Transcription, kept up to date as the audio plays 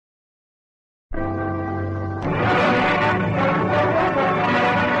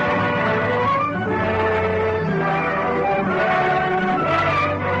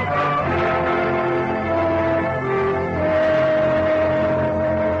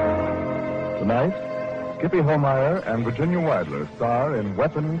Tonight, Skippy Homeyer and Virginia Weidler star in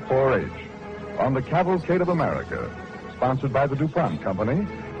Weapon 4H on the Cavalcade of America, sponsored by the DuPont Company,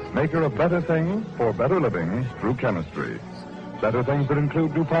 maker of better things for better living through chemistry. Better things that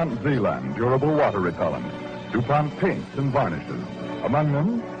include DuPont Zealand, durable water repellent, DuPont paints and varnishes. Among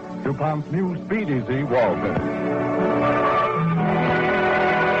them, DuPont's new Speed Easy wall finish.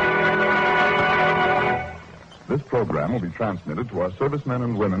 This program will be transmitted to our servicemen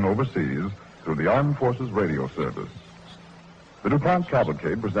and women overseas through the Armed Forces Radio Service. The DuPont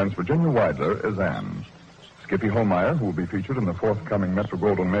Cavalcade presents Virginia Weidler as Anne. Skippy Homeyer, who will be featured in the forthcoming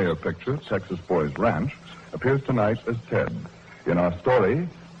Metro-Goldwyn-Mayer picture, Texas Boys Ranch, appears tonight as Ted in our story,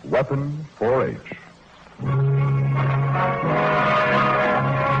 Weapon 4H.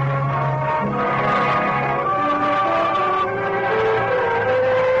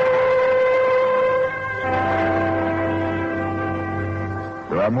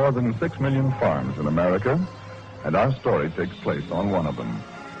 There are more than 6 million farms in America, and our story takes place on one of them.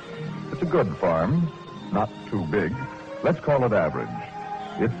 It's a good farm, not too big. Let's call it average.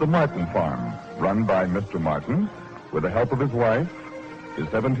 It's the Martin farm, run by Mr. Martin, with the help of his wife, his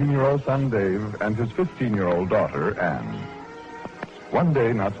 17-year-old son Dave, and his 15-year-old daughter Anne. One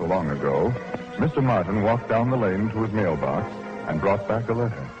day, not so long ago, Mr. Martin walked down the lane to his mailbox and brought back a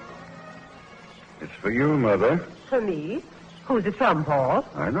letter. It's for you, Mother. For me? Who's it from, Paul?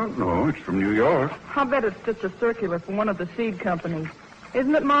 I don't know. It's from New York. I'll bet it's just a circular from one of the seed companies.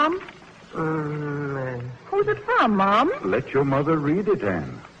 Isn't it, Mom? Who's it from, Mom? Let your mother read it,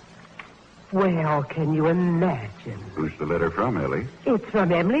 Anne. Well, can you imagine? Who's the letter from, Ellie? It's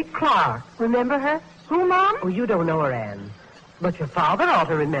from Emily Clark. Remember her? Who, Mom? Oh, you don't know her, Anne. But your father ought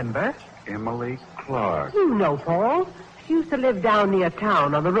to remember. Emily Clark. You know, Paul. She used to live down near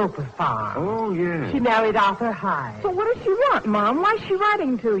town on the Roper farm. Oh, yes. She married Arthur Hyde. So what does she want, Mom? Why's she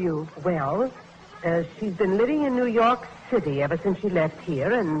writing to you? Well, she's been living in New York City ever since she left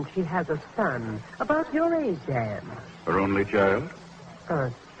here, and she has a son. About your age, Anne. Her only child?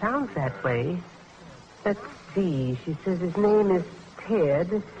 Sounds that way. Let's see. She says his name is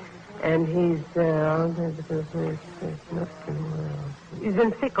Ted, and he's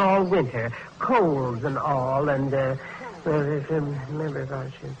been sick all winter, colds and all, and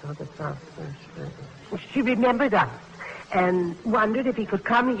she remembered us and wondered if he could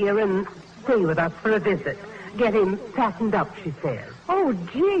come here and stay with us for a visit. Get him fattened up, she says. Oh,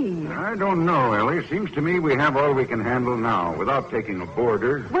 gee. I don't know, Ellie. Seems to me we have all we can handle now without taking a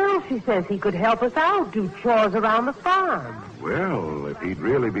boarder. Well, she says he could help us out, do chores around the farm. Well, if he'd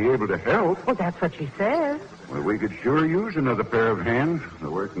really be able to help. Well, that's what she says. Well, we could sure use another pair of hands. The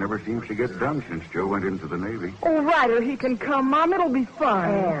work never seems to get done since Joe went into the Navy. Oh, Ryder, he can come, Mom. It'll be fun.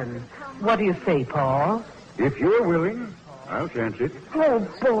 Anne, what do you say, Paul? If you're willing, I'll chance it. Oh,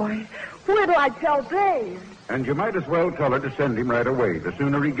 boy. What'll I tell Dave? And you might as well tell her to send him right away. The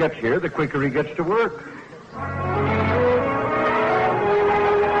sooner he gets here, the quicker he gets to work.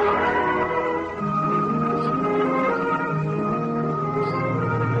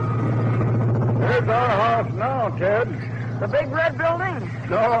 There's our house now, Ted. The big red building?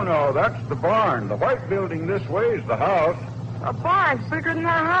 No, that's the barn. The white building this way is the house. A barn's bigger than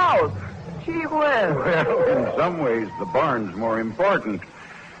our house. Gee whiz. Well, in some ways, the barn's more important.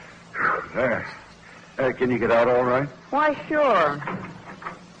 There. Can you get out all right? Why, sure.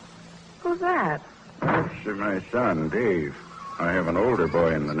 Who's that? That's my son, Dave. I have an older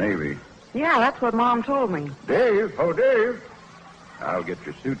boy in the Navy. Yeah, that's what Mom told me. Dave? Oh, Dave. I'll get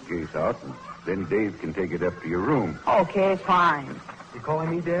your suitcase out, and then Dave can take it up to your room. Okay, fine. You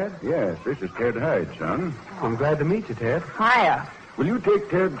calling me, Dad? Yes, this is Ted Hyde, son. I'm glad to meet you, Ted. Hiya. Will you take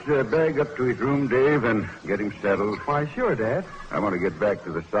Ted's bag up to his room, Dave, and get him settled? Why, sure, Dad. I want to get back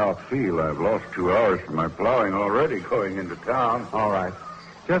to the South Field. I've lost 2 hours from my plowing already going into town. All right.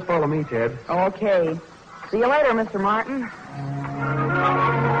 Just follow me, Ted. Okay. See you later, Mr. Martin.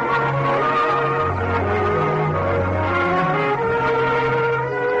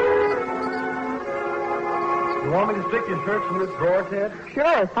 You want me to stick your shirts in this drawer, Ted?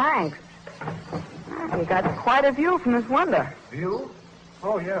 Sure, thanks. You got quite a view from this window. View?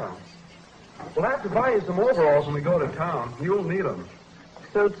 Oh, yeah. We'll have to buy you some overalls when we go to town. You'll need them.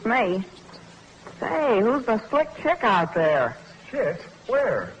 Suits me. Say, who's the slick chick out there? Chick?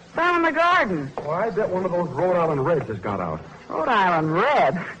 Where? Down in the garden. Oh, I bet one of those Rhode Island Reds has got out. Rhode Island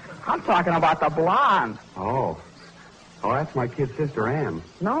Red? I'm talking about the blonde. Oh, that's my kid sister, Anne.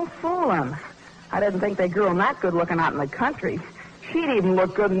 No fooling. I didn't think they grew 'em that good looking out in the country. She'd even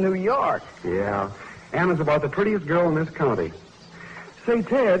look good in New York. Yeah. Anne is about the prettiest girl in this county. Say,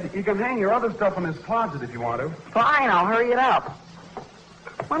 Ted, you can hang your other stuff in this closet if you want to. Fine, I'll hurry it up.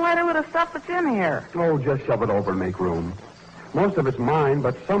 What'll I do with the stuff that's in here? Oh, just shove it over and make room. Most of it's mine,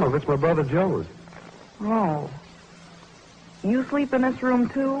 but some of it's my brother Joe's. Oh. You sleep in this room,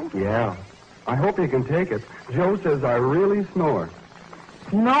 too? Yeah. I hope you can take it. Joe says I really snore.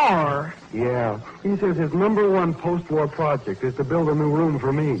 Snore? Yeah. He says his #1 post-war project is to build a new room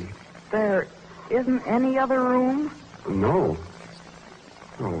for me. There isn't any other room? No.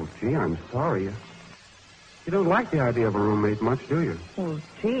 Oh, gee, I'm sorry. You don't like the idea of a roommate much, do you? Well,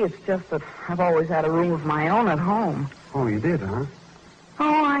 gee, it's just that I've always had a room of my own at home. Oh, you did, huh?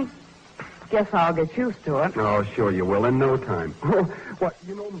 Oh, I guess I'll get used to it. Oh, sure you will, in no time. Oh, what?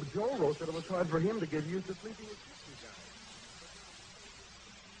 You know, Joe wrote that it was hard for him to get used to sleeping with 50 guys.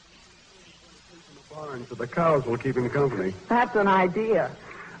 In the barn, so the cows will keep him company. That's an idea.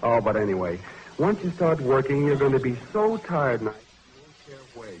 Oh, but anyway, once you start working, you're going to be so tired night, you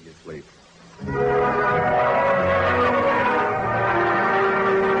won't care where you sleep.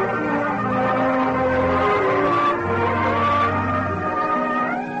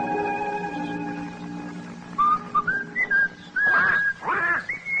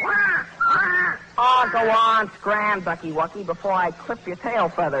 Oh, go on, scram, Ducky Wucky, before I clip your tail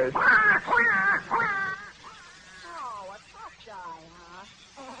feathers. Oh, a tough guy, huh?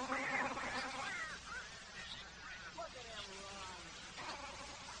 Look at him run.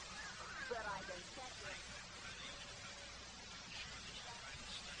 Bet I can catch him.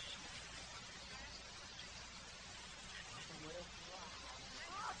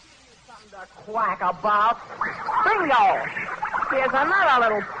 I'll give you something to quack about. Bingo! Here's another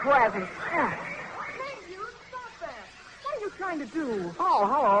little present. What are you trying to do? Oh,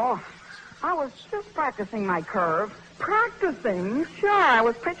 hello. I was just practicing my curve. Practicing? Sure, I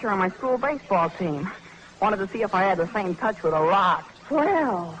was pitcher on my school baseball team. Wanted to see if I had the same touch with a rock.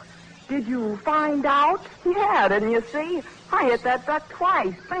 Well, did you find out? Yeah, didn't you see? I hit that duck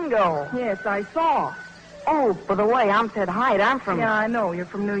twice. Bingo. Yes, I saw. Oh, by the way, I'm Ted Hyde. I'm from... Yeah, I know. You're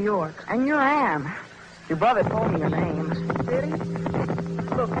from New York. And you're Ann. Your brother told me your name. Did he?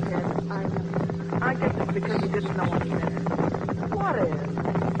 Look, Ted, I guess it's because you didn't know any better. What is?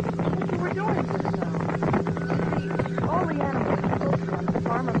 What you were doing just now. See, all the animals supposed to be on the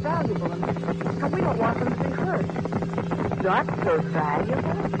farm are valuable, and we don't want them to be hurt. Ducks are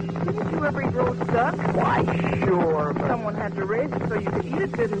valuable? Didn't you ever eat roast duck? Why, sure, but... Someone had to raise it so you could eat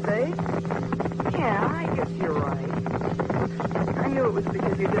it, didn't they? Yeah, I guess you're right. I knew it was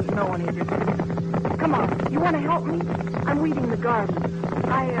because you didn't know any different. Come on, you want to help me? I'm weeding the garden.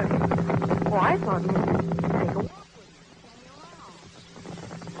 I thought maybe take a walk with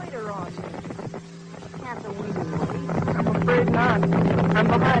you. Later on, Can't the weeding wait? I'm afraid not. I'm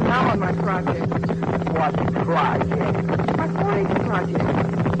behind now on my project. What project? My 4-H project.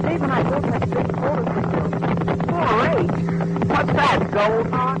 Dave and I both have big quotas to fill. 4-H? What's that, gold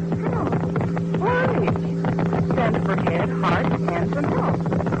hawk? No, 4-H. Stands for head, heart, hands, and health.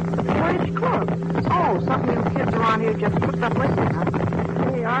 4-H club. Oh, something you kids around here just picked up lately, huh?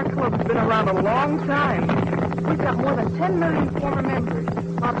 Hey, our club's been around a long time. We've got more than 10 million former members.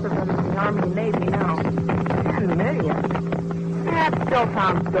 Lots of them in the Army and Navy now. 10 million? That still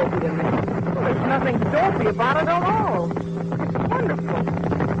sounds dopey to me. Well, there's nothing dopey about it at all. It's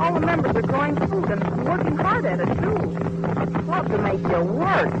wonderful. All the members are growing food and working hard at it, too. A club to make you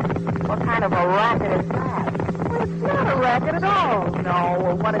work. What kind of a racket is that? Well, it's not a racket at all. No,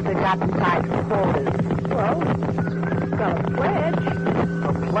 well, what has it got besides quotas? Well, it's got a pledge.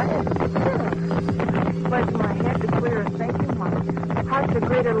 A pledge? Yeah. Pledge my head to clear and thank you, my heart to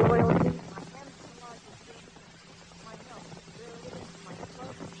greater loyalty.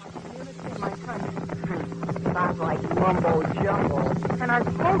 Sounds like mumbo jumbo. And our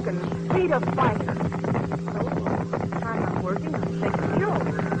slogan, feed a fighter. So, I'm not working, I'm taking Joe.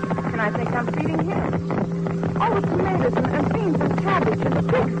 And I think I'm feeding him. All the tomatoes and beans and cabbage and the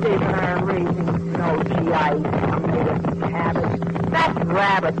pigs Dave and I are raising. No GI tomatoes, cabbage. That's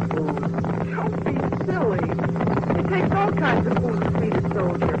rabbit food. Don't be silly. It takes all kinds of food to feed a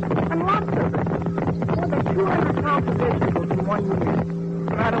soldier. And lots of it. More than 200 pounds of vegetables in 1 year.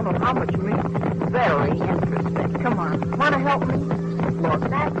 And I don't know how much meat. Very interesting. Come on, want to help me? Look,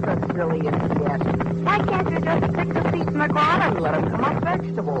 that's the silliest yet. Why can't you just stick the seeds in the ground and let them come up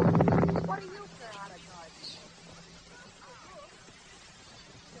vegetables? What do you care out of gardening?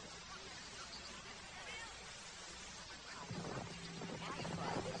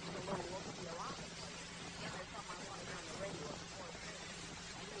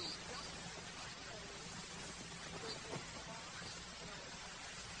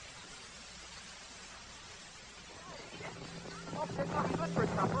 There's nothing good for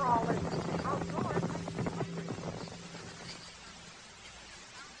supper, all this outdoors.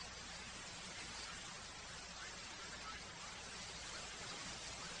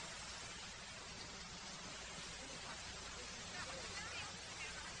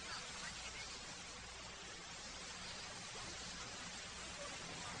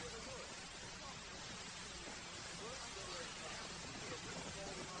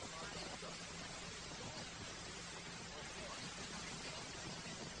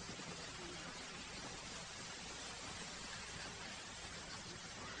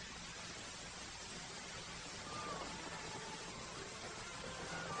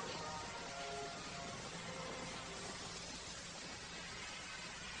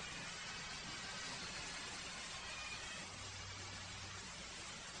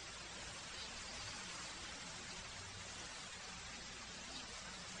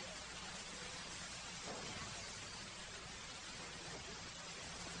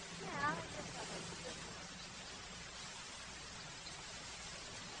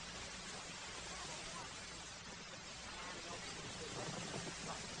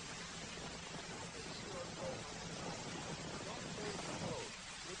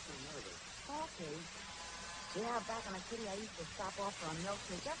 back in the city, I used to stop off for a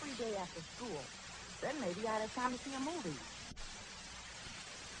milkshake every day after school. Then maybe I'd have time to see a movie.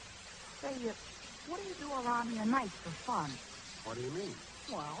 Say, what do you do around here nights for fun? What do you mean?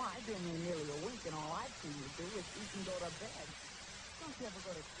 Well, I've been here nearly a week, and all I've seen you do is eat and go to bed. Don't you ever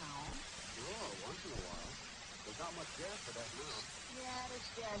go to town? Sure, once in a while. There's not much gas for that now. Yeah, this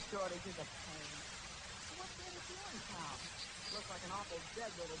gas shortage is a pain. So what brings you in town? Looks like an awful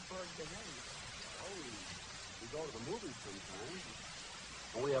dead little bird to me. Oh, we go to the movies sometimes.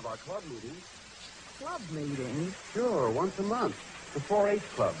 And we have our club meetings. Club meetings? Sure, once a month. The 4-H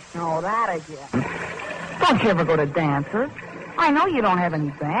club. Oh, that again. Don't you ever go to dances? I know you don't have any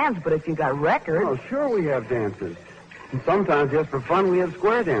bands, but if you got records... Oh, sure we have dances. And sometimes, just for fun, we have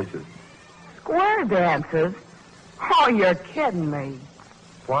square dances. Square dances? Oh, you're kidding me.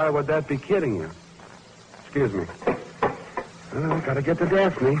 Why would that be kidding you? Excuse me. Gotta get to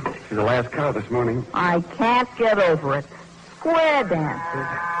Daphne. She's the last car this morning. I can't get over it. Square dances.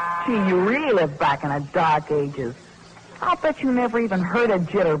 Gee, you really live back in the dark ages. I'll bet you never even heard of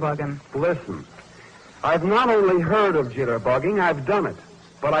jitterbugging. Listen, I've not only heard of jitterbugging, I've done it.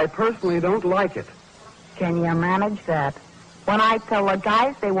 But I personally don't like it. Can you manage that? When I tell the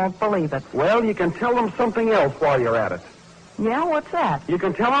guys, they won't believe it. Well, you can tell them something else while you're at it. Yeah, what's that? You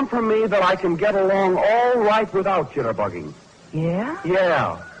can tell them from me that I can get along all right without jitterbugging. Yeah?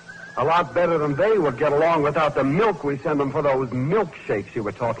 Yeah. A lot better than they would get along without the milk we send them for those milkshakes you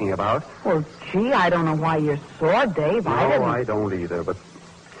were talking about. Well, gee, I don't know why you're sore, Dave. No, I don't either, but...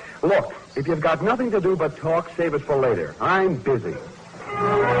 Look, if you've got nothing to do but talk, save it for later. I'm busy.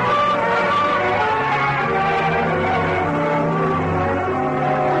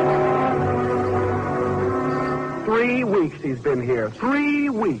 3 weeks he's been here. 3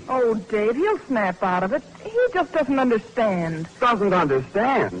 weeks. Oh, Dave, he'll snap out of it. He just doesn't understand. Doesn't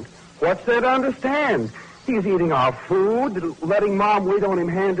understand? What's there to understand? He's eating our food, letting Mom wait on him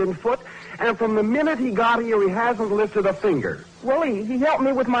hand and foot, and from the minute he got here, he hasn't lifted a finger. Well, he helped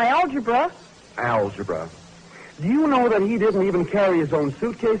me with my algebra. Algebra. Do you know that he didn't even carry his own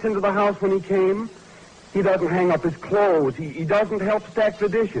suitcase into the house when he came? He doesn't hang up his clothes. He doesn't help stack the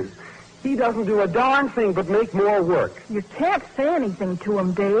dishes. He doesn't do a darn thing but make more work. You can't say anything to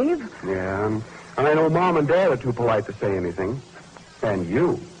him, Dave. Yeah, and I know Mom and Dad are too polite to say anything. And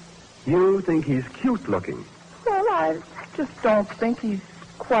you think he's cute looking. Well, I just don't think he's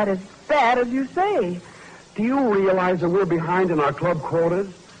quite as bad as you say. Do you realize that we're behind in our club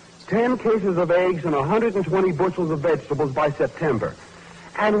quotas? 10 cases of eggs and 120 bushels of vegetables by September.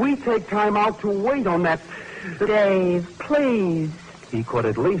 And we take time out to wait on that... Dave, please. He could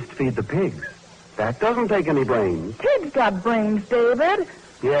at least feed the pigs. That doesn't take any brains. Pigs got brains, David.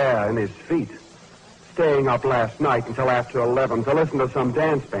 Yeah, and his feet. Staying up last night until after 11 to listen to some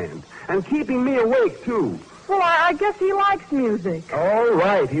dance band. And keeping me awake, too. Well, I guess he likes music. All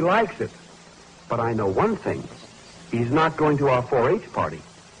right, he likes it. But I know one thing. He's not going to our 4-H party.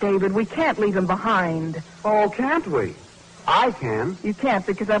 David, we can't leave him behind. Oh, can't we? I can. You can't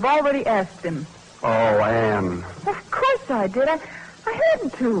because I've already asked him. Oh, Anne. Of course I did. I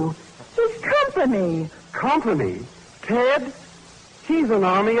had to. He's company. Company? Ted? He's an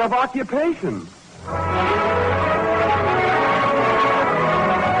army of occupation.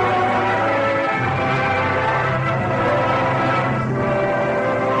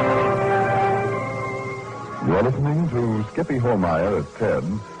 You're listening to Skippy Holmeyer as Ted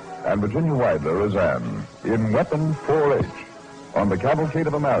and Virginia Weidler as Anne in Weapon 4-H on the Cavalcade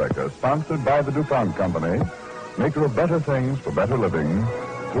of America, sponsored by the DuPont Company, maker of better things for better living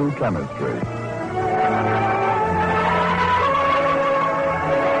through chemistry.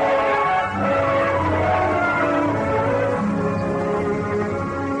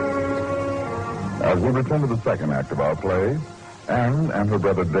 As we return to the second act of our play, Anne and her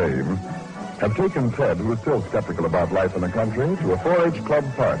brother Dave have taken Ted, who is still skeptical about life in the country, to a 4-H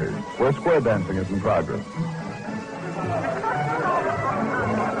club party where square dancing is in progress.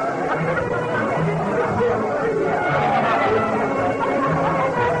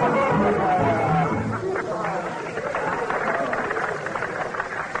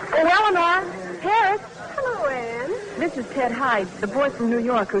 This is Ted Hyde, the boy from New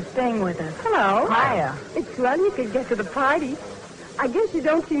York who's staying with us. Hello. Hiya. It's swell you could get to the party. I guess you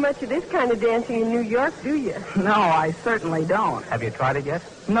don't see much of this kind of dancing in New York, do you? No, I certainly don't. Have you tried it yet?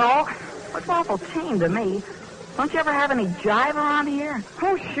 No? It's awful tame to me. Don't you ever have any jive around here?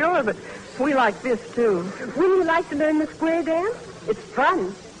 Oh, sure, but we like this, too. Wouldn't you like to learn the square dance? It's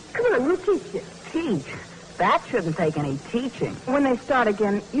fun. Come on, we'll teach you. Teach? That shouldn't take any teaching. When they start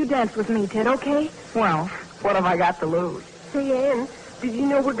again, you dance with me, Ted, okay? Well, what have I got to lose? Say, Ann, did you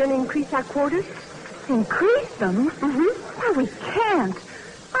know we're going to increase our quotas? Increase them? Mm-hmm. Why, we can't.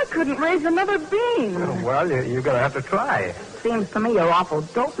 I couldn't raise another bean. Well, you're going to have to try. Seems to me you're awful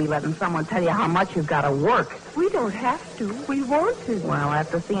dopey letting someone tell you how much you've got to work. We don't have to. We want to. Well,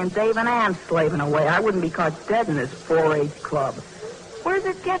 after seeing Dave and Ann slaving away, I wouldn't be caught dead in this 4-H club. Where does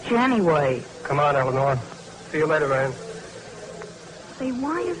it get you anyway? Come on, Eleanor. See you later, Ann. Say,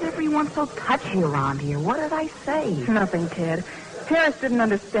 why is everyone so touchy around here? What did I say? Nothing, Ted. Harris didn't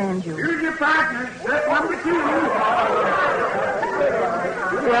understand you. Here's your partner. That's number 2.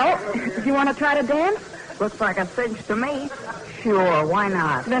 Well, do you want to try to dance? Looks like a cinch to me. Sure, why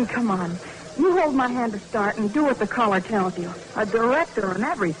not? Then come on. You hold my hand to start and do what the caller tells you. A director and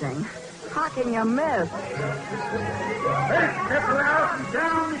everything. How can you miss? First step around and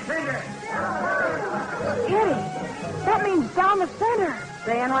down the center. Teddy, that means down the center.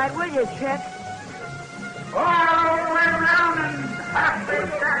 Staying right with you, chick. All the way around and half the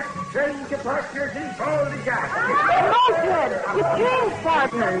back. Change your partners and pull the jack. No, Ted. You changed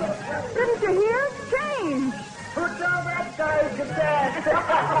partners. Didn't you hear? Change. Put down that guy's cadet.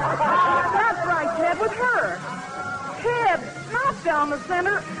 That's right, Ted, with her. Ted, not down the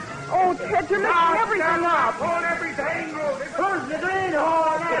center. Oh, Ted, you're mixing everything up. Hold everything. Close the drain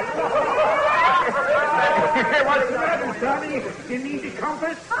hole. What's the matter, Sonny? You need the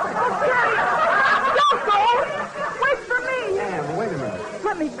compass? Don't go. Wait for me. Ann, wait a minute.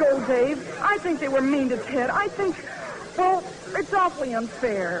 Let me go, Dave. I think they were mean to Ted. I think, well, it's awfully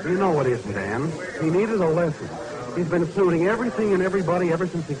unfair. You know it isn't, Ann. He needed a lesson. He's been suiting everything and everybody ever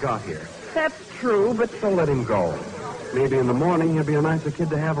since he got here. That's true, but So let him go. Maybe in the morning he'll be a nicer kid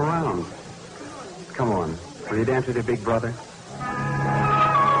to have around. Come on. Will you dance with your big brother?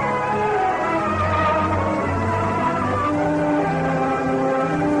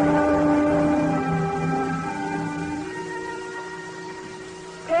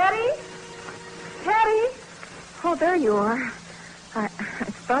 Teddy? Teddy? Oh, there you are. I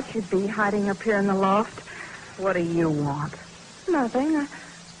thought you'd be hiding up here in the loft. What do you want? Nothing.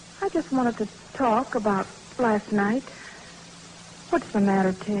 I just wanted to talk about last night. What's the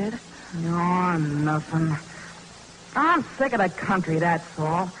matter, Ted? No, nothing. I'm sick of the country, that's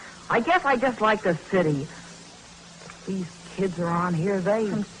all. I guess I just like the city. These kids around here,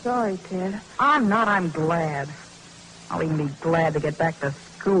 I'm sorry, Ted. I'm not, I'm glad. I'll even be glad to get back to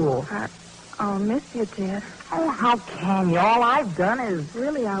school. I'll miss you, Ted. Oh, how can you? All I've done is...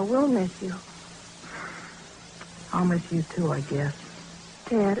 Really, I will miss you. I'll miss you too, I guess.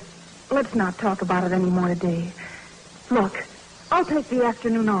 Ted, let's not talk about it anymore today. Look, I'll take the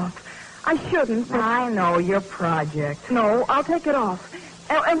afternoon off. I shouldn't, but... I know, your project. No, I'll take it off.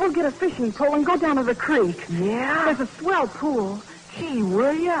 And we'll get a fishing pole and go down to the creek. Yeah? There's a swell pool. Gee,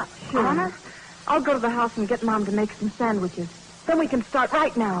 will ya? Sure. Honest? I'll go to the house and get Mom to make some sandwiches. Then we can start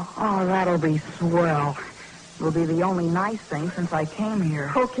right now. Oh, that'll be swell. It'll be the only nice thing since I came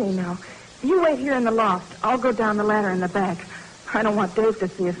here. Okay, now. You wait here in the loft. I'll go down the ladder in the back. I don't want Dave to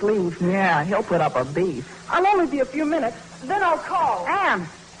see us leave. Yeah, he'll put up a beef. I'll only be a few minutes. Then I'll call. Ann,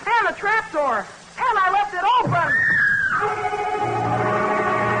 the trapdoor. Ann, I left it open.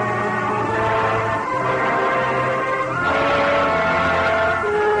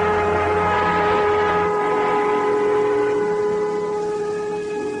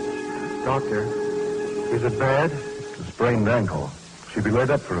 Doctor, is it bad? It's a sprained ankle. She'll be laid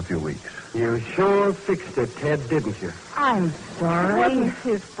up for a few weeks. You sure fixed it, Ted, didn't you? I'm It sorry. wasn't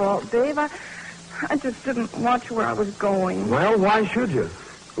his fault, Dave. I just didn't watch where I was going. Well, why should you?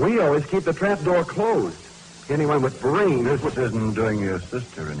 We always keep the trap door closed. Anyone with brains... This isn't doing your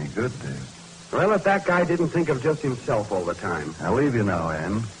sister any good, Dave. Well, if that guy didn't think of just himself all the time. I'll leave you now,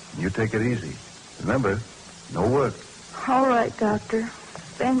 Ann. You take it easy. Remember, no work. All right, Doctor.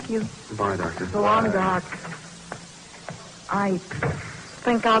 Thank you. Bye, Doctor. So long, Doc. I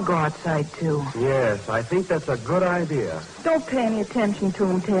think I'll go outside, too. Yes, I think that's a good idea. Don't pay any attention to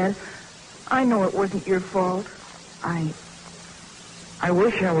him, Ted. I know it wasn't your fault. I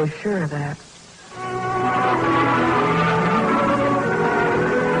wish I was sure of that.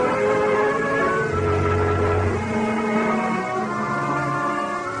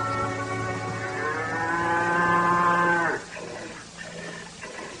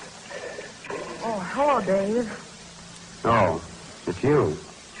 Oh, hello, Dave. Oh, it's you.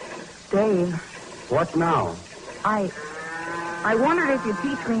 Dave, What now? I wondered if you'd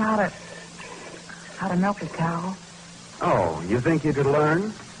teach me how to milk a cow. Oh, you think you could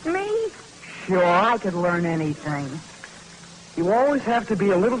learn? Me? Sure, I could learn anything. You always have to be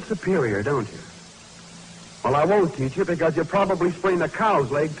a little superior, don't you? Well, I won't teach you because you'll probably sprain the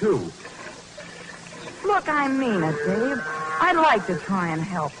cow's leg, too. Look, I mean it, Dave. I'd like to try and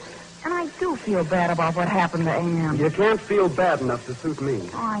help. And I do feel bad about what happened to Ann. You can't feel bad enough to suit me.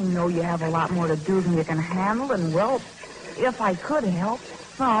 I know you have a lot more to do than you can handle, and, well, if I could help,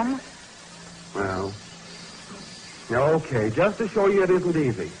 some. Well, okay, just to show you it isn't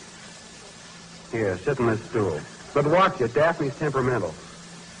easy. Here, sit in this stool. But watch it, Daphne's temperamental.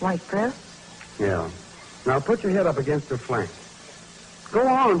 Like this? Yeah. Now put your head up against her flank. Go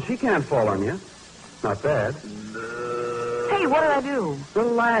on, she can't fall on you. Not bad. Hey, what did I do?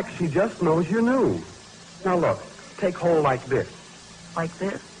 Relax, she just knows you're new. Now look, take hold like this. Like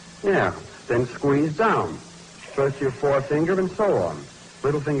this? Yeah, then squeeze down. First your forefinger and so on.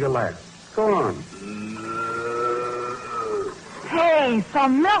 Little finger last. Go on. Hey,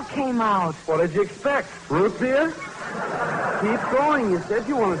 some milk came out. What did you expect? Root beer? Keep going. You said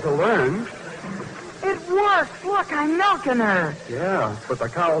you wanted to learn. It works. Look, I'm milking her. Yeah, but the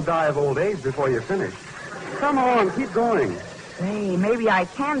cow will die of old age before you finish. Come on, keep going. Hey, maybe I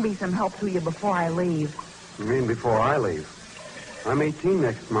can be some help to you before I leave. You mean before I leave? I'm 18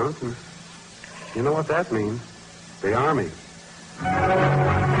 next month, and you know what that means. The Army.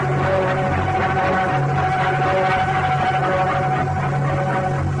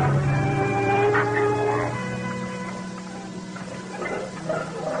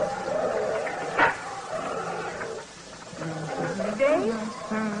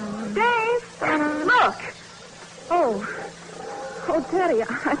 Dave? Look! Oh, Teddy,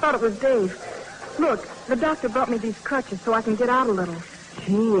 I thought it was Dave. Look, the doctor brought me these crutches so I can get out a little.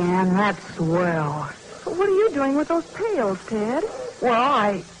 Gee, Ann, that's swell. But what are you doing with those pails, Ted?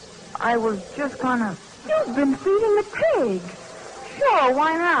 Well, I was just gonna... You've been feeding the pig. Sure,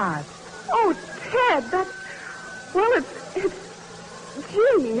 why not? Oh, Ted, that's... Well, it's...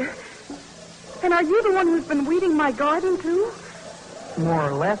 Gee. And are you the one who's been weeding my garden, too? More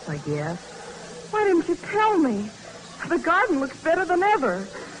or less, I guess. Why didn't you tell me? The garden looks better than ever.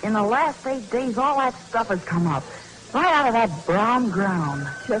 In the last 8 days, all that stuff has come up. Right out of that brown ground.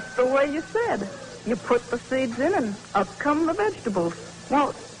 Just the way you said. You put the seeds in and up come the vegetables.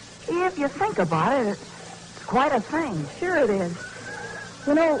 Well, if you think about it, it's quite a thing. Sure it is.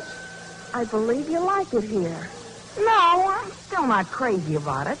 You know, I believe you like it here. No, I'm still not crazy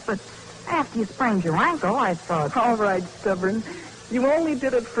about it, but after you sprained your ankle, I thought... All right, stubborn. You only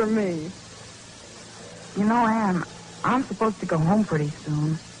did it for me. You know, Ann, I'm supposed to go home pretty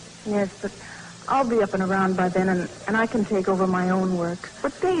soon. Yes, but I'll be up and around by then, and I can take over my own work.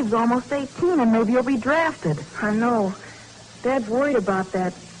 But Dave's almost 18, and maybe he'll be drafted. I know. Dad's worried about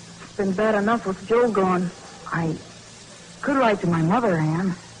that. It's been bad enough with Joe gone. I could write to my mother,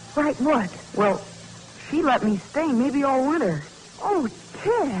 Ann. Write what? Well, she let me stay maybe all winter. Oh,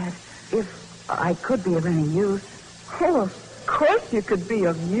 Ted. If I could be of any use. Oh, of course you could be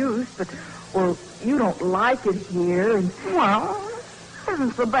of use, but, well, you don't like it here, and... Well, it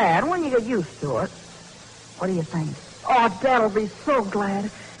isn't so bad when you get used to it. What do you think? Oh, Dad'll be so glad.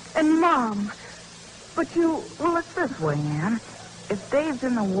 And Mom. But you... Well, it's this way, Ann. If Dave's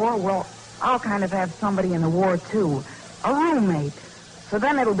in the war, well, I'll kind of have somebody in the war, too. A roommate. So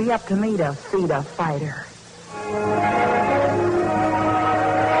then it'll be up to me to feed a fighter.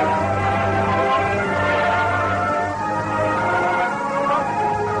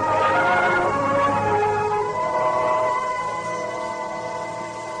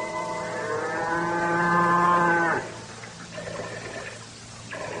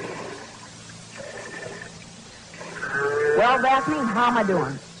 Well, Daphne, how am I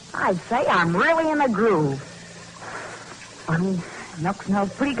doing? I'd say I'm really in the groove. Funny, milk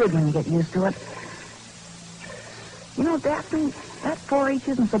smells pretty good when you get used to it. You know, Daphne, that 4-H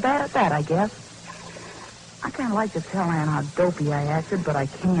isn't so bad at that, I guess. I kind of like to tell Ann how dopey I acted, but I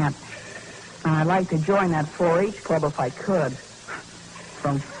can't. And I'd like to join that 4-H club if I could.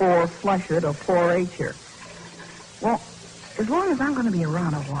 From 4-flusher to 4-H'er. Well, as long as I'm going to be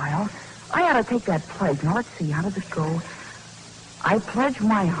around a while, I ought to take that pledge. Now, let's see, how does it go? I pledge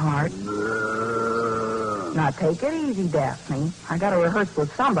my heart. Now, take it easy, Daphne. I got to rehearse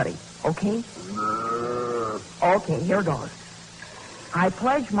with somebody, okay? Okay, here goes. I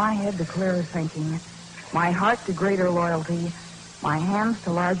pledge my head to clearer thinking, my heart to greater loyalty, my hands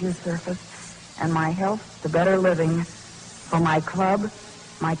to larger surface, and my health to better living for my club,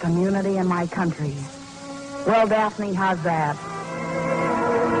 my community, and my country. Well, Daphne, how's that?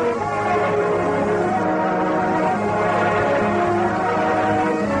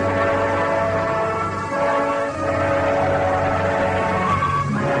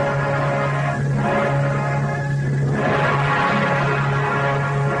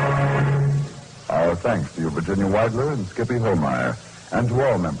 Thanks to you, Virginia Weidler and Skippy Holmeyer, and to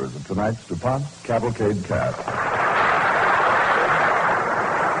all members of tonight's DuPont Cavalcade cast.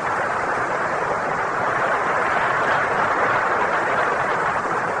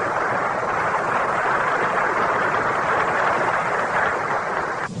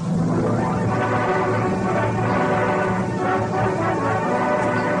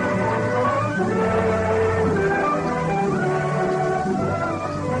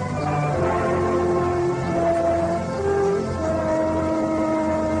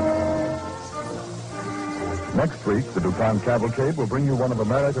 Next week, the DuPont Cavalcade will bring you one of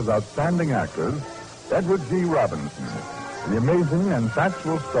America's outstanding actors, Edward G. Robinson, the amazing and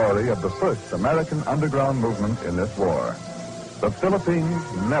factual story of the first American underground movement in this war. The Philippines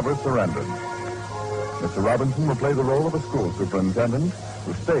never surrendered. Mr. Robinson will play the role of a school superintendent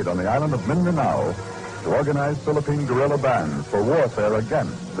who stayed on the island of Mindanao to organize Philippine guerrilla bands for warfare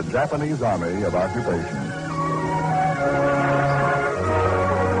against the Japanese Army of Occupation.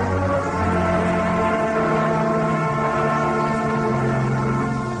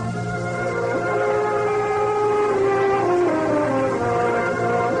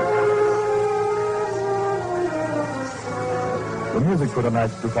 The music for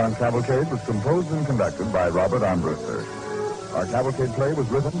tonight's DuPont Cavalcade was composed and conducted by Robert Armbruster. Our cavalcade play was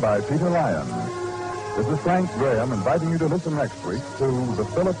written by Peter Lyon. This is Frank Graham inviting you to listen next week to The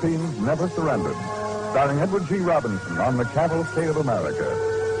Philippines Never Surrendered, starring Edward G. Robinson on the Cavalcade of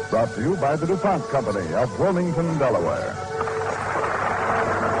America. Brought to you by the DuPont Company of Wilmington, Delaware.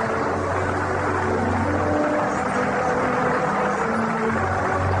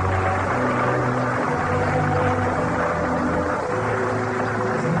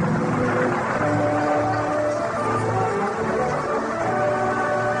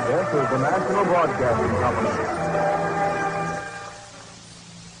 This is the National Broadcasting Company.